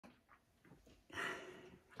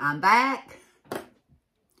I'm back.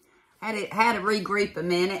 Had to regroup a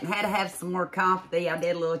minute and had to have some more coffee. I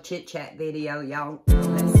did a little chit chat video, y'all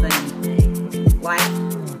have seen. Like,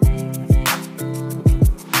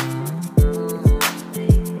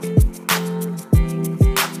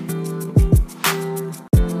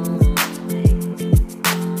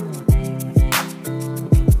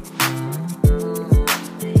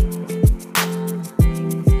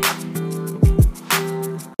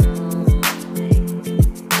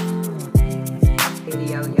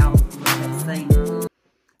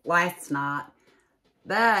 last night,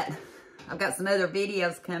 but I've got some other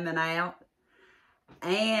videos coming out,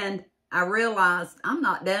 and I realized I'm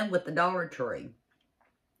not done with the Dollar Tree.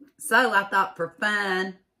 So I thought, for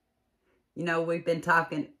fun, you know, we've been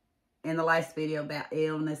talking in the last video about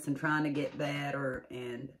illness and trying to get better,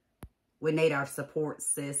 and we need our support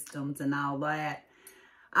systems and all that.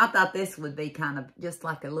 I thought this would be kind of just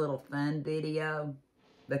like a little fun video,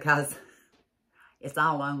 because it's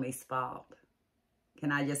all on me's fault. Can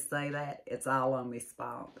I just say that? It's all on me's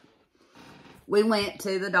fault. We went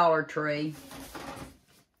to the Dollar Tree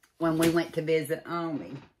when we went to visit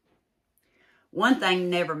Omi. One thing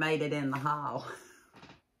never made it in the haul.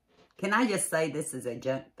 Can I just say this is a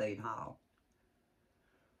junk food haul?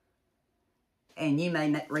 And you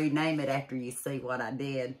may rename it after you see what I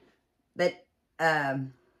did. But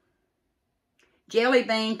jelly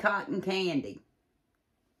bean cotton candy.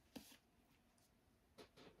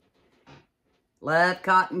 Love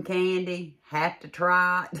cotton candy. Have to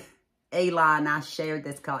try it. Eli and I shared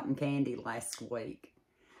this cotton candy last week.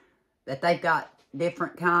 But they've got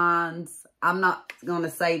different kinds. I'm not going to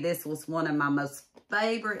say this was one of my most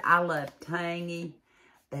favorite. I love tangy,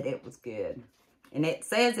 but it was good. And it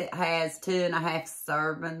says it has 2.5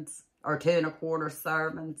 servings, or 2 1/4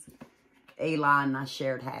 servings. Eli and I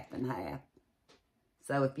shared half and half.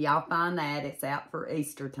 So if y'all find that, it's out for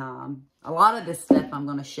Easter time. A lot of this stuff I'm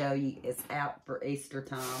going to show you is out for Easter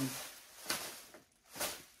time.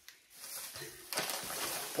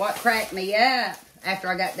 What cracked me up after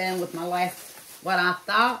I got done with my last, what I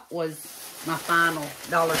thought was my final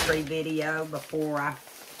Dollar Tree video before I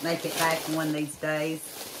make it back one of these days.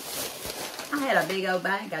 I had a big old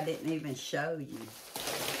bag I didn't even show you.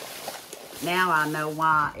 Now I know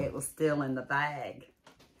why it was still in the bag.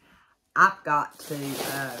 I've got to,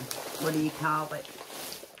 what do you call it?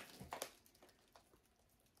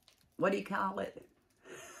 What do you call it?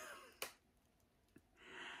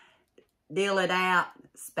 Deal it out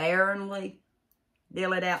sparingly.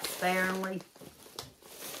 Deal it out sparingly.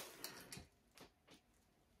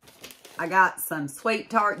 I got some Sweet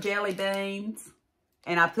Tart jelly beans,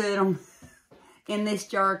 and I put them in this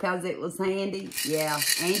jar because it was handy. Yeah,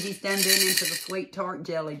 Angie's done been into the Sweet Tart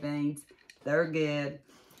jelly beans. They're good.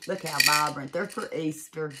 Look how vibrant. They're for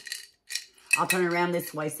Easter. I'll turn around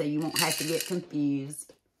this way so you won't have to get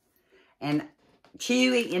confused. And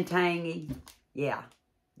chewy and tangy. Yeah,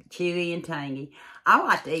 chewy and tangy. I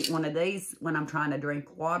like to eat one of these when I'm trying to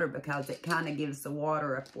drink water because it kind of gives the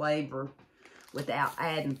water a flavor without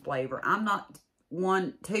adding flavor. I'm not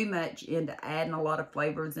too much into adding a lot of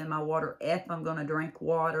flavors in my water. If I'm going to drink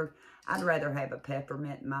water, I'd rather have a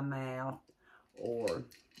peppermint in my mouth, or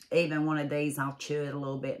even one of these, I'll chew it a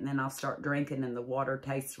little bit and then I'll start drinking and the water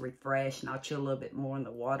tastes refreshed, and I'll chew a little bit more and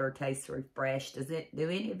the water tastes refreshed. Do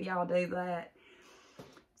any of y'all do that?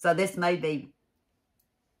 So this may be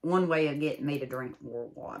one way of getting me to drink more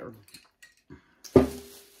water.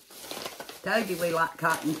 Told you we like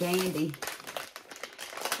cotton candy.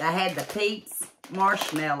 I had the Pete's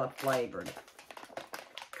marshmallow flavored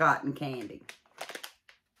cotton candy.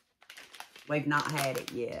 We've not had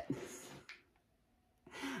it yet.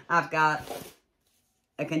 I've got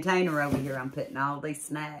a container over here. I'm putting all these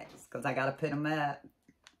snacks because I got to put them up.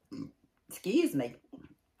 Excuse me.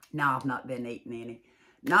 No, I've not been eating any.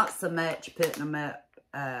 Not so much putting them up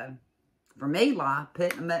for Eli,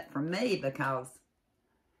 putting them up for me because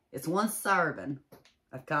it's one serving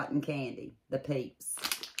of cotton candy, the Peeps.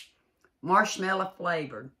 Marshmallow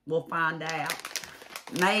flavored. We'll find out.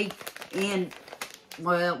 Well,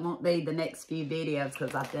 it won't be the next few videos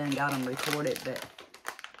because I've done got them recorded, but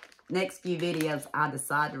next few videos I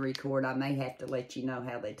decide to record, I may have to let you know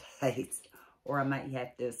how they taste, or I may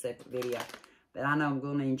have to do a separate video. But I know I'm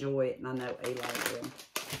going to enjoy it, and I know Eli will.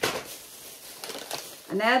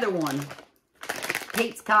 Another one,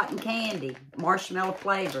 Pete's Cotton Candy, marshmallow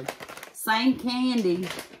flavored. Same candy,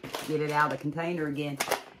 get it out of the container again,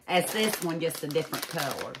 as this one, just a different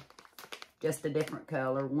color. Just a different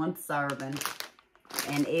color, one serving.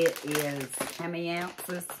 And it is, how many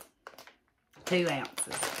ounces? 2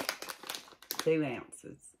 ounces. 2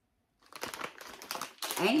 ounces.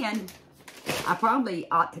 And I probably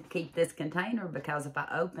ought to keep this container because if I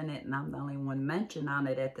open it and I'm the only one mentioned on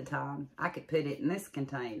it at the time, I could put it in this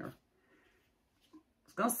container. I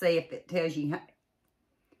was going to see if it tells you.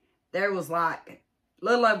 There was like a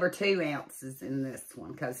little over 2 ounces in this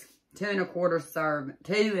one because 2 1/4 serve,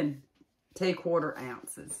 2 2/4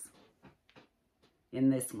 ounces in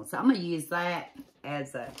this one. So I'm going to use that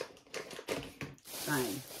as a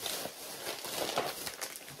thing.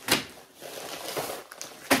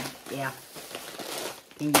 Yeah.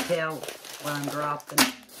 Can you tell what I'm dropping?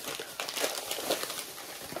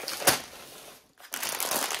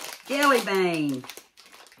 Jelly bean.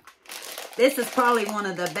 This is probably one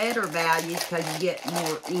of the better values because you get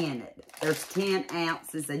more in it. There's 10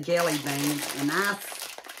 ounces of jelly beans. And I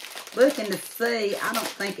looking to see, I don't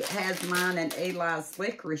think it has mine and Eli's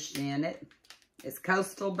licorice in it. It's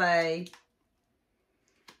Coastal Bay.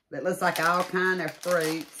 It looks like all kind of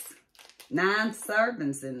fruits. 9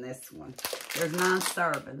 servings in this one. There's 9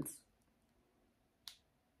 servings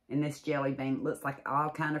in this jelly bean. Looks like all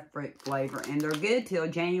kind of fruit flavor. And they're good till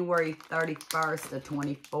January 31st of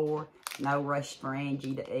 24. No rush for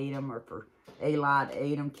Angie to eat them or for Eli to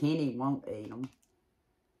eat them. Kenny won't eat them.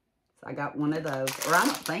 So I got one of those. Or I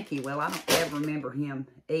don't think he will. I don't ever remember him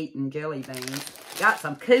eating jelly beans. Got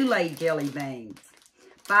some Kool-Aid jelly beans.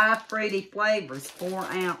 5 fruity flavors, 4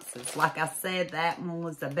 ounces. Like I said, that one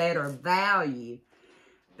was a better value.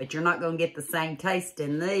 But you're not going to get the same taste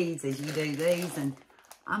in these as you do these. And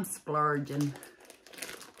I'm splurging.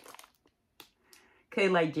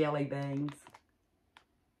 Kool-Aid jelly beans.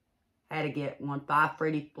 Had to get one. 5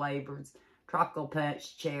 fruity flavors. Tropical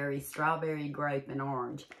punch, cherry, strawberry, grape, and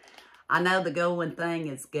orange. I know the going thing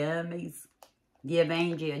is gummies. Give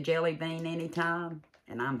Angie a jelly bean anytime.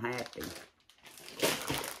 And I'm happy.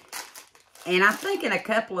 And I think in a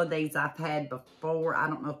couple of these I've had before. I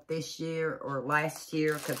don't know if this year or last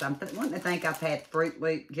year. Because I'm wanting to think I've had Fruit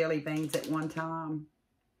Loop jelly beans at one time.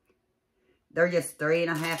 They're just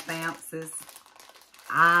 3.5 ounces.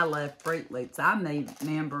 I love Fruit Loops. I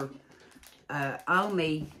remember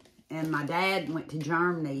Omi and my dad went to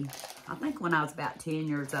Germany. I think when I was about 10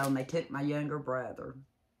 years old. And they took my younger brother.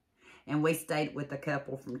 And we stayed with a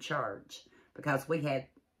couple from church. Because we had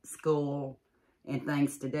school and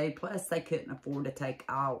things to do. Plus, they couldn't afford to take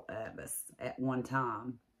all of us at one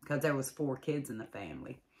time. Because there was 4 kids in the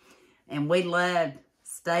family. And we loved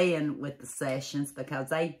staying with the Sessions. Because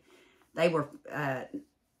they were...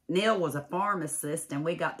 Neil was a pharmacist. And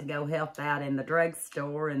we got to go help out in the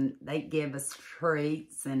drugstore. And they'd give us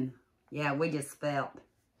treats. And yeah, we just felt,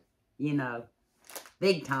 you know,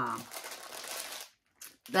 big time.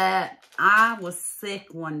 But I was sick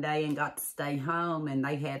one day and got to stay home and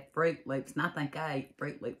they had Fruit Loops. And I think I ate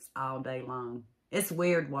Fruit Loops all day long. It's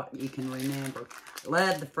weird what you can remember.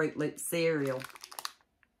 Love the Fruit Loops cereal.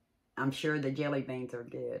 I'm sure the jelly beans are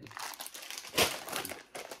good.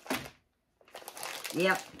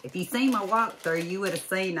 Yep, if you seen my walkthrough, you would have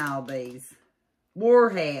seen all these.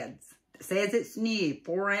 Warheads. It says it's new.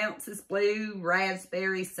 4 ounces blue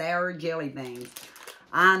raspberry sour jelly beans.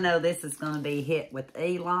 I know this is going to be hit with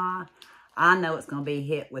Eli. I know it's going to be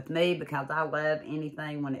hit with me because I love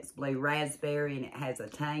anything when it's blue raspberry and it has a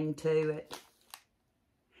tang to it.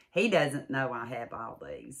 He doesn't know I have all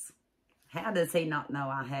these. How does he not know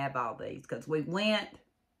I have all these? Because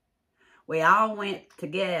we all went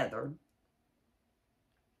together,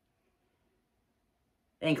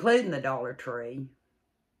 including the Dollar Tree.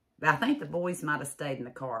 But I think the boys might have stayed in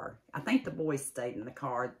the car. I think the boys stayed in the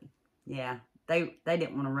car. Yeah. They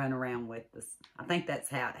didn't want to run around with us. I think that's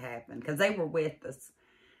how it happened. Because they were with us.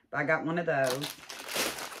 But I got one of those.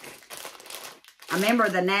 I remember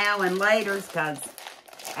the now and laters because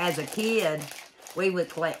as a kid, we would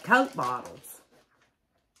collect Coke bottles.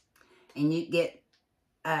 And you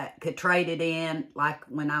could trade it in. Like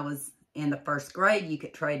when I was in the 1st grade, you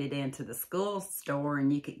could trade it into the school store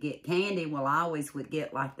and you could get candy. Well, I always would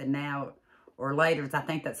get like the now or laters. I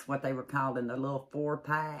think that's what they were called in the little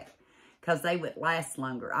 4-pack. Because they would last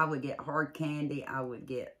longer. I would get hard candy. I would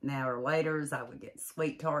get now or laters. I would get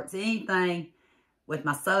sweet tarts. Anything with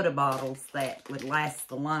my soda bottles that would last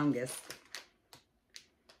the longest.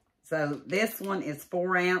 So this one is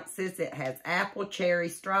 4 ounces. It has apple, cherry,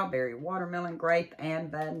 strawberry, watermelon, grape,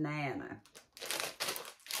 and banana.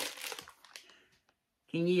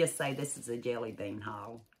 Can you just say this is a jelly bean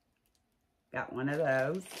haul? Got one of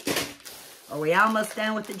those. Are we almost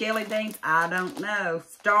done with the jelly beans? I don't know.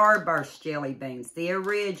 Starburst jelly beans, the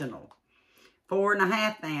original.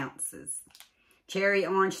 4.5 ounces. Cherry,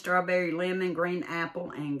 orange, strawberry, lemon, green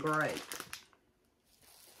apple, and grape.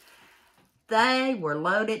 They were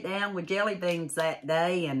loaded down with jelly beans that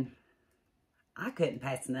day, and I couldn't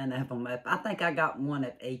pass none of them up. I think I got one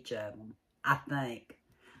of each of them. I think.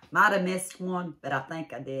 Might have missed one, but I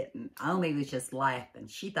think I didn't. Omi was just laughing.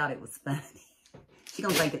 She thought it was funny. She's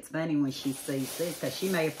going to think it's funny when she sees this, because she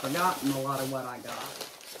may have forgotten a lot of what I got.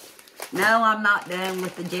 No, I'm not done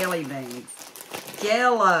with the jelly beans.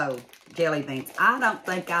 Jell-O jelly beans. I don't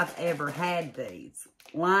think I've ever had these.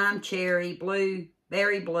 Lime, cherry, blue,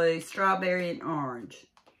 berry blue, strawberry, and orange.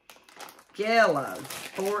 Jell-O,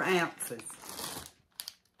 4 ounces.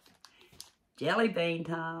 Jelly bean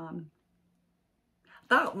time. I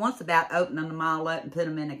thought once about opening them all up and put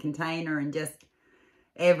them in a container and just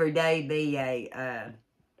every day be a,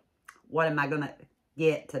 what am I going to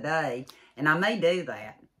get today? And I may do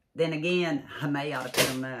that. Then again, I may ought to put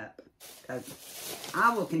them up, because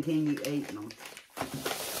I will continue eating them.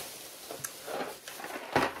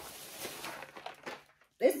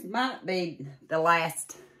 This might be the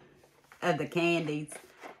last of the candies.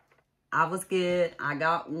 I was good. I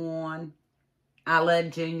got one. I love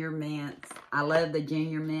Junior Mints. I love the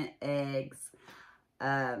Junior Mint eggs.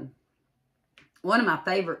 One of my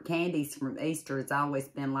favorite candies from Easter has always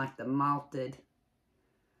been like the malted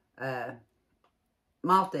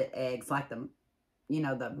eggs, like the, you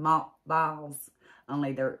know, the malt balls,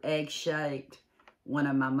 only they're egg-shaped. One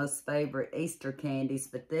of my most favorite Easter candies,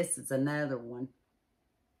 but this is another one.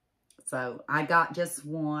 So, I got just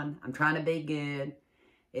one. I'm trying to be good.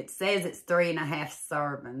 It says it's 3.5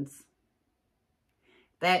 servings.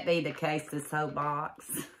 If that be the case, this whole box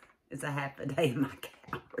is a half a day of my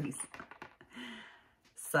calories.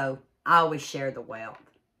 So, I always share the wealth.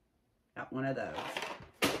 Got one of those.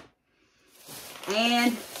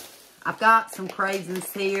 And I've got some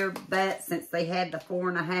craisins here, but since they had the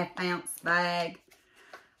 4.5 ounce bag,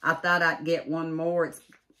 I thought I'd get one more. It's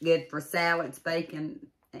good for salads, bacon,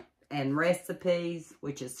 and recipes,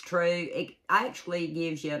 which is true. It actually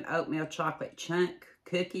gives you an oatmeal chocolate chunk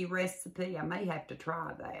cookie recipe. I may have to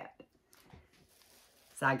try that.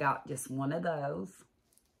 So I got just one of those.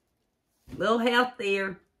 A little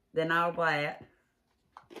healthier than all that.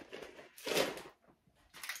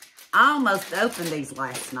 I almost opened these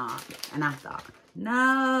last night, and I thought,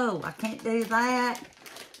 no, I can't do that.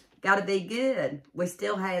 Got to be good. We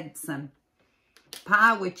still had some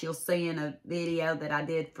pie, which you'll see in a video that I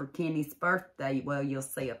did for Kenny's birthday. Well, you'll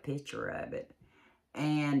see a picture of it.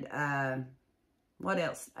 And what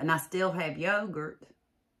else? And I still have yogurt.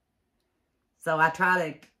 So I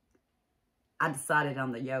decided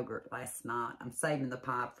on the yogurt last night. I'm saving the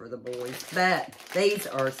pie for the boys. But these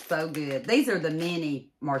are so good. These are the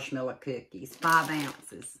mini marshmallow cookies, 5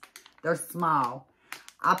 ounces. They're small.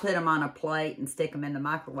 I put them on a plate and stick them in the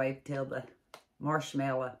microwave till the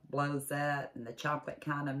marshmallow blows up and the chocolate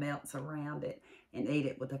kind of melts around it, and eat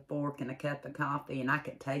it with a fork and a cup of coffee. And I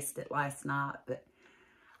could taste it last night. But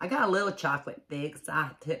I got a little chocolate fix.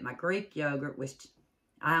 I took my Greek yogurt, which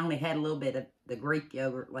I only had a little bit of the Greek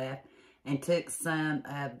yogurt left, and took some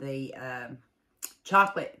of the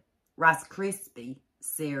chocolate Rice Krispie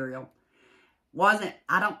cereal.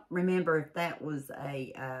 I don't remember if that was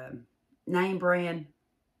a name brand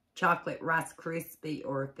chocolate Rice Krispie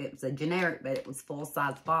or if it was a generic, but it was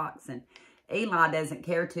full-size box. And Eli doesn't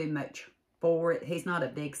care too much for it. He's not a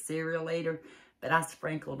big cereal eater, but I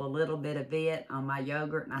sprinkled a little bit of it on my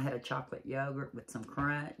yogurt, and I had a chocolate yogurt with some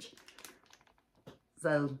crunch.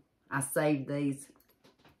 So I saved these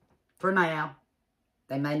for now.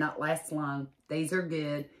 They may not last long. These are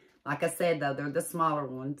good. Like I said, though, they're the smaller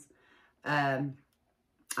ones. I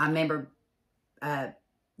remember,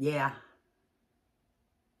 yeah.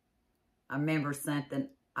 I remember something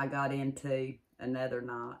I got into another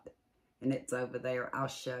night, and it's over there. I'll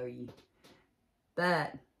show you.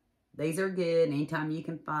 But these are good anytime you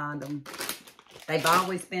can find them. They've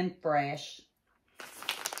always been fresh.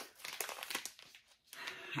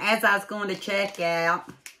 As I was going to check out,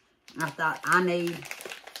 I thought I need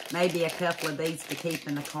maybe a couple of these to keep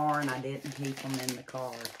in the car, and I didn't keep them in the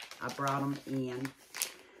car. I brought them in.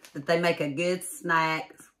 But they make a good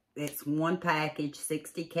snack. It's one package,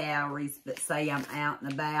 60 calories, but say I'm out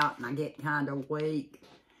and about and I get kind of weak.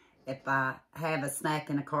 If I have a snack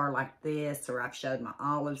in a car like this, or I've showed my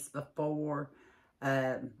olives before,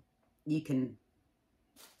 you can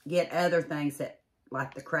get other things that,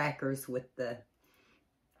 like the crackers with the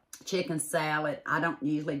chicken salad. I don't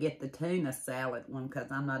usually get the tuna salad one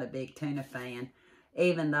because I'm not a big tuna fan,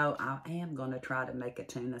 even though I am going to try to make a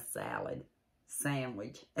tuna salad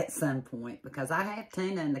sandwich at some point, because I have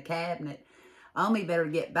tuna in the cabinet. Omi better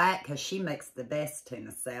get back because she makes the best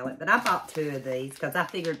tuna salad. But I bought 2 of these because I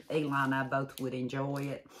figured Eli and I both would enjoy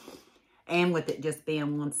it. And with it just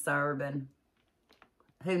being one serving,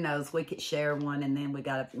 who knows, we could share one, and then we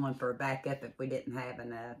got one for a backup if we didn't have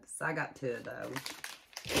enough. So I got 2 of those.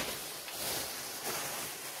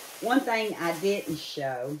 One thing I didn't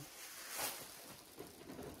show,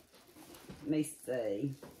 let me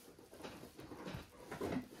see.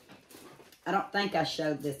 I don't think I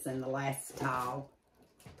showed this in the last haul.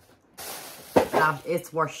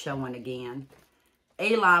 It's worth showing again.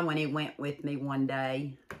 Eli, when he went with me one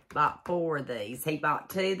day, bought 4 of these. He bought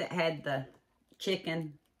 2 that had the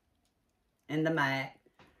chicken and the mac,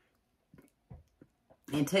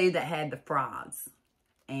 and 2 that had the fries.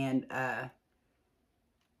 And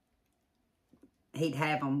he'd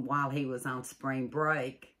have them while he was on spring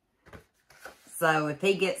break. So if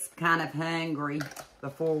he gets kind of hungry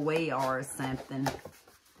before we are or something,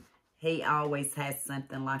 he always has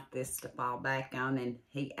something like this to fall back on, and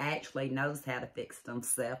he actually knows how to fix it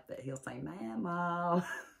himself, but he'll say, Mama.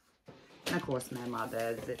 And of course, Mama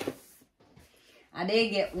does it. I did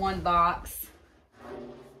get 1 box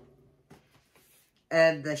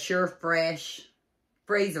of the Sure Fresh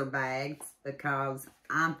freezer bags because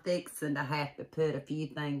I'm fixing to have to put a few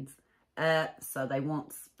things up so they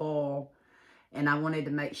won't spoil. And I wanted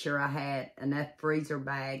to make sure I had enough freezer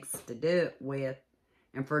bags to do it with.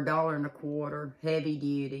 And for $1.25, heavy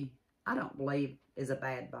duty, I don't believe is a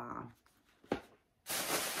bad buy.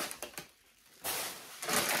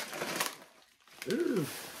 Ooh.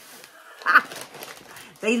 Ha!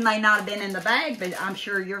 These may not have been in the bag, but I'm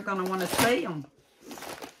sure you're going to want to see them.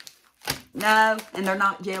 No, and they're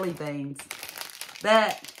not jelly beans.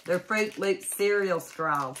 But they're Fruit Loops cereal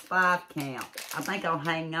straws, 5 count. I think I'll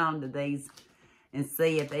hang on to these and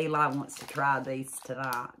see if Eli wants to try these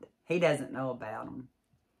tonight. He doesn't know about them.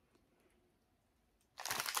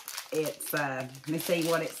 It's, let me see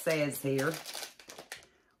what it says here.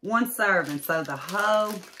 1 serving, so the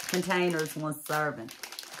whole container is 1 serving.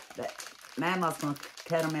 But Mama's going to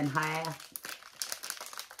cut them in half.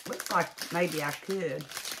 Looks like maybe I could.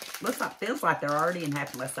 Feels like they're already in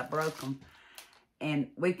half unless I broke them. And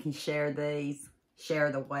we can share these,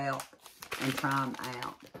 share the whelp, and try them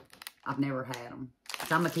out. I've never had them.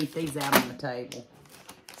 So I'm going to keep these out on the table.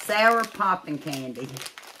 Sour popping candy.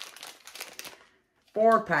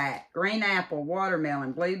 4-pack. Green apple,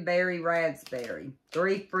 watermelon, blueberry, raspberry.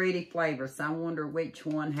 3 fruity flavors. I wonder which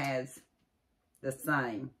one has the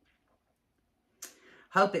same.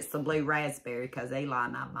 Hope it's the blue raspberry because Eli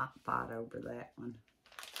and I might fight over that one.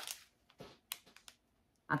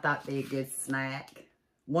 I thought it'd be a good snack.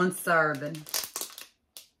 1 serving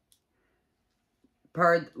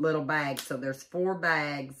per little bag. So there's 4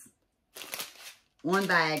 bags. 1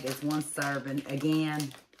 bag is 1 serving.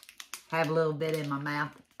 Again, have a little bit in my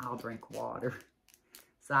mouth, I'll drink water.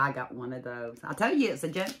 So I got 1 of those. I told you it's a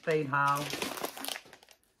junk food haul.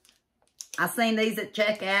 I seen these at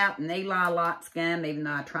checkout, and Eli likes gum, even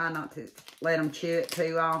though I try not to let him chew it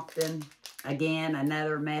too often. Again,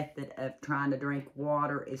 another method of trying to drink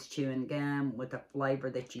water is chewing gum with a flavor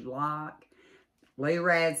that you like. Blue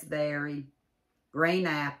raspberry, green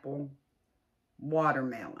apple,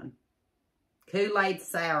 watermelon. Kool-Aid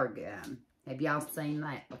sour gum. Have y'all seen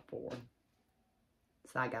that before?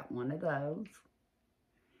 So I got 1 of those.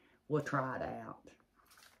 We'll try it out.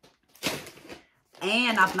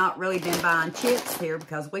 And I've not really been buying chips here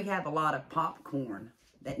because we have a lot of popcorn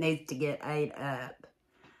that needs to get ate up.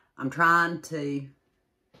 I'm trying to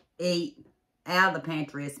eat out of the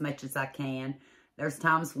pantry as much as I can. There's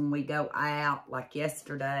times when we go out, like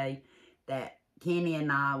yesterday, that Kenny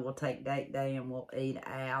and I will take date day and we'll eat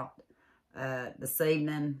out. This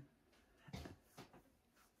evening,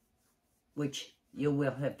 which you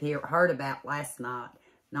will have heard about last night,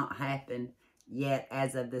 not happened yet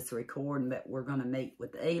as of this recording, but we're going to meet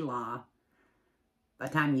with Eli. By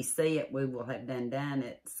the time you see it, we will have done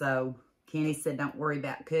it. So Kenny said, don't worry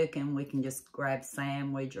about cooking. We can just grab a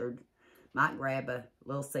sandwich or might grab a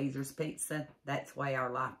Little Caesars pizza. That's the way our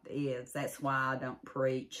life is. That's why I don't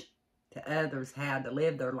preach to others how to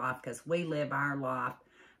live their life, because we live our life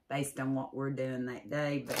based on what we're doing that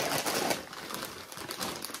day. But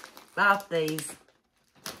bought these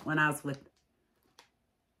when I was with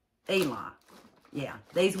Eli. Yeah,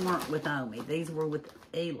 these weren't with Omi. These were with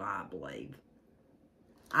Eli, I believe.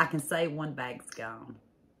 I can say 1 bag's gone.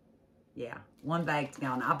 Yeah, 1 bag's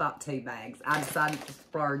gone. I bought 2 bags. I decided to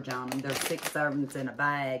splurge on them. There's 6 servings in a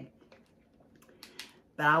bag.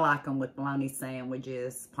 But I like them with bologna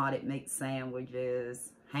sandwiches, potted meat sandwiches,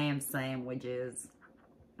 ham sandwiches.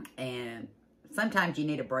 And sometimes you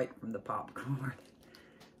need a break from the popcorn.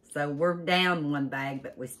 So we're down 1 bag,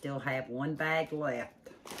 but we still have 1 bag left.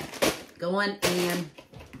 Going in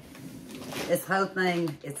This whole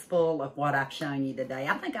thing is full of what I've shown you today.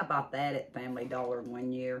 I think I bought that at Family Dollar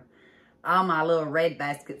one year. All my little red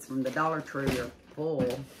baskets from the Dollar Tree are full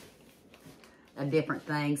of different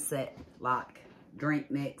things that like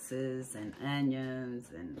drink mixes and onions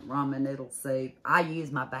and ramen noodle soup. I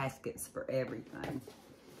use my baskets for everything.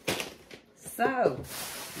 So,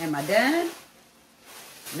 am I done?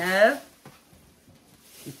 No.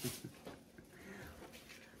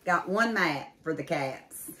 Got one mat for the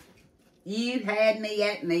cats. You had me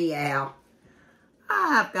at meow.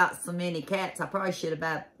 I've got so many cats. I probably should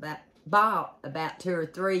have bought about 2 or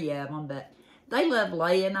 3 of them, but they love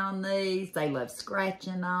laying on these. They love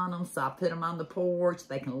scratching on them, so I put them on the porch.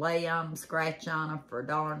 They can lay on them, scratch on them for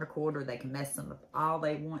 $1.25. They can mess them up all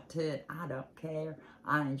they want to. I don't care.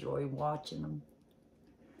 I enjoy watching them.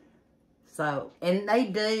 So, and they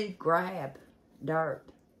do grab dirt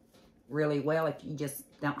really well if you just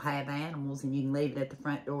don't have animals and you can leave it at the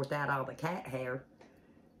front door without all the cat hair.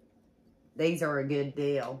 These are a good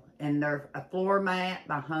deal. And they're a floor mat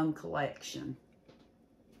by Home Collection.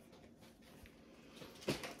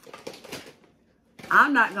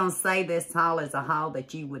 I'm not going to say this haul is a haul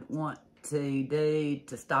that you would want to do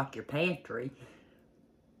to stock your pantry.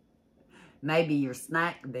 Maybe your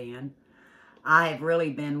snack bin. I have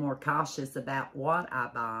really been more cautious about what I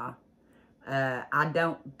buy. I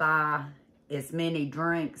don't buy as many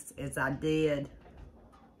drinks as I did.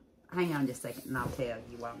 Hang on just a second and I'll tell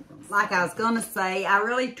you what I'm going to say. Like I was going to say, I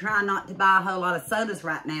really try not to buy a whole lot of sodas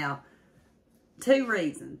right now. 2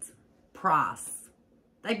 reasons. Price.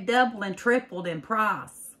 They've doubled and tripled in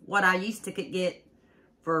price. What I used to could get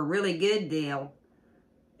for a really good deal,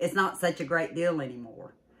 it's not such a great deal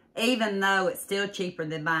anymore. Even though it's still cheaper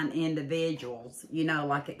than buying individuals, you know,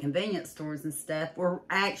 like at convenience stores and stuff, we're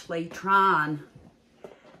actually trying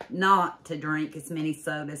not to drink as many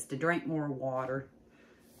sodas, to drink more water.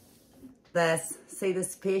 Thus, see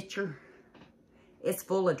this picture? It's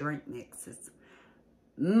full of drink mixes.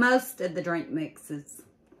 Most of the drink mixes,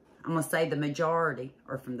 I'm going to say the majority,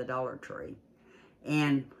 are from the Dollar Tree.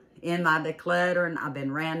 And in my decluttering, I've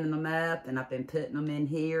been rounding them up and I've been putting them in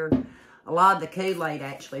here. A lot of the Kool-Aid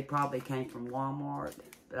actually probably came from Walmart.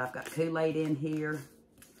 But I've got Kool-Aid in here.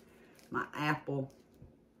 My apple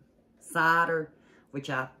cider, which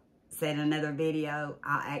I said in another video,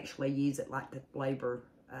 I actually use it like to flavor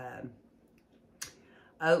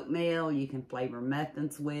oatmeal. You can flavor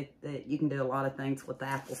muffins with it. You can do a lot of things with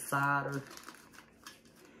apple cider.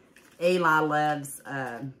 Eli loves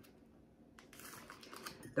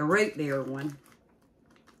the root beer one.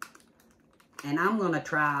 And I'm going to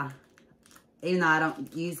try, even though I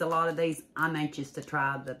don't use a lot of these, I'm anxious to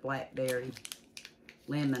try the blackberry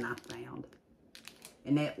lemon I found.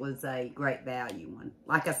 And it was a great value one.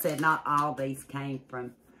 Like I said, not all these came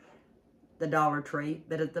from the Dollar Tree,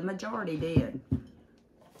 but the majority did.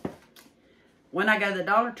 When I go to the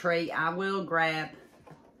Dollar Tree, I will grab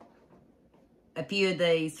a few of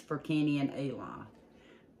these for Kenny and Eli.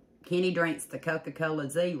 Kenny drinks the Coca-Cola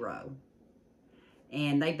Zero.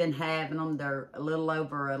 And they've been having them. They're a little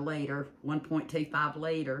over a liter, 1.25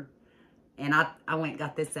 liter. And I went and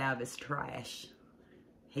got this out of his trash.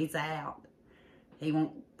 He's out. He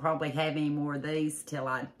won't probably have any more of these till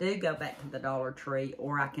I do go back to the Dollar Tree,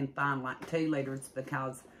 or I can find like 2 liters,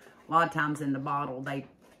 because a lot of times in the bottle, they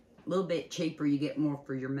a little bit cheaper, you get more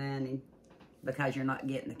for your money because you're not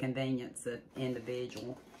getting the convenience of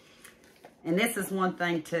individual. And this is one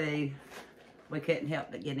thing too we couldn't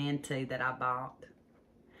help but get into that I bought.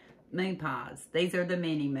 Moon pies. These are the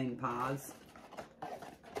mini moon pies.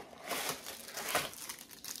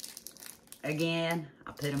 Again,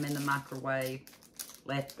 I put them in the microwave.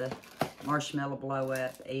 Let the marshmallow blow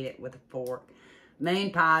up. Eat it with a fork.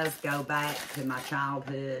 Moon pies go back to my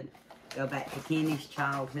childhood. Go back to Kenny's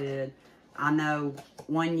childhood. I know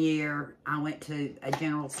one year I went to a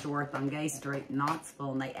general store up on Gay Street in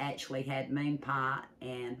Knoxville, and they actually had moon pie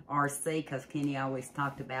and RC, because Kenny always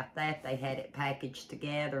talked about that. They had it packaged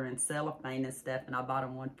together in cellophane and stuff, and I bought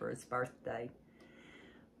him one for his birthday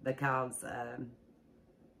because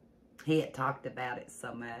he had talked about it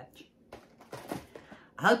so much.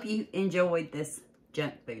 I hope you enjoyed this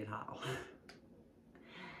junk food haul.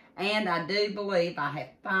 And I do believe I have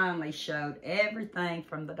finally showed everything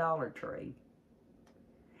from the Dollar Tree.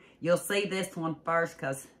 You'll see this one first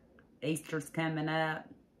because Easter's coming up.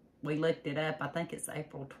 We looked it up. I think it's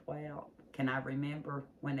April 12th. Can I remember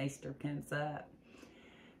when Easter comes up?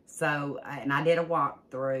 So, and I did a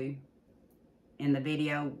walkthrough in the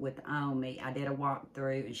video with Omi. I did a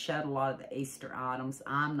walkthrough and showed a lot of the Easter items.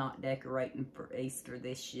 I'm not decorating for Easter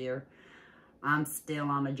this year. I'm still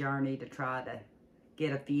on a journey to try to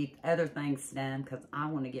get a few other things done because I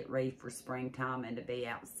want to get ready for springtime and to be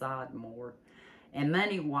outside more. And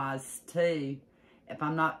money-wise, too, if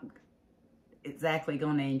I'm not exactly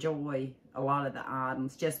going to enjoy a lot of the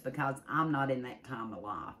items just because I'm not in that time of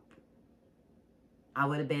life. I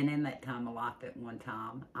would have been in that time of life at one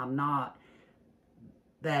time. I'm not.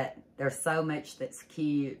 But there's so much that's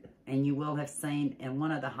cute. And you will have seen in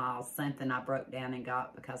one of the hauls something I broke down and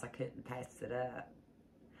got because I couldn't pass it up.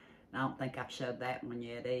 I don't think I've showed that one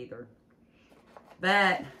yet either.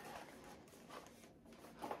 But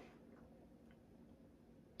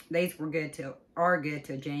these are good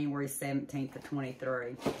till January 17th of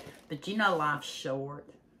 23. But you know life's short.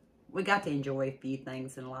 We got to enjoy a few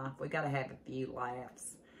things in life. We got to have a few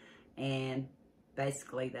laughs. And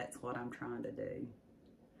basically that's what I'm trying to do.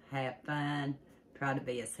 Have fun. Try to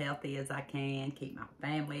be as healthy as I can. Keep my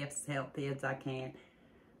family as healthy as I can.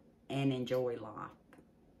 And enjoy life.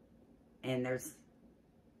 And there's,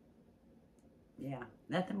 yeah,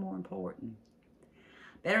 nothing more important.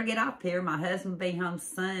 Better get off here. My husband will be home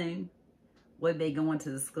soon. We'll be going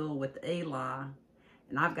to the school with Eli.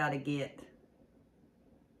 And I've got to get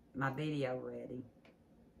my video ready.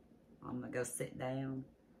 I'm going to go sit down,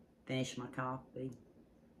 finish my coffee.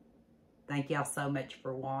 Thank y'all so much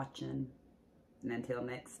for watching. And until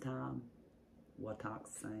next time, we'll talk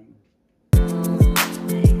soon.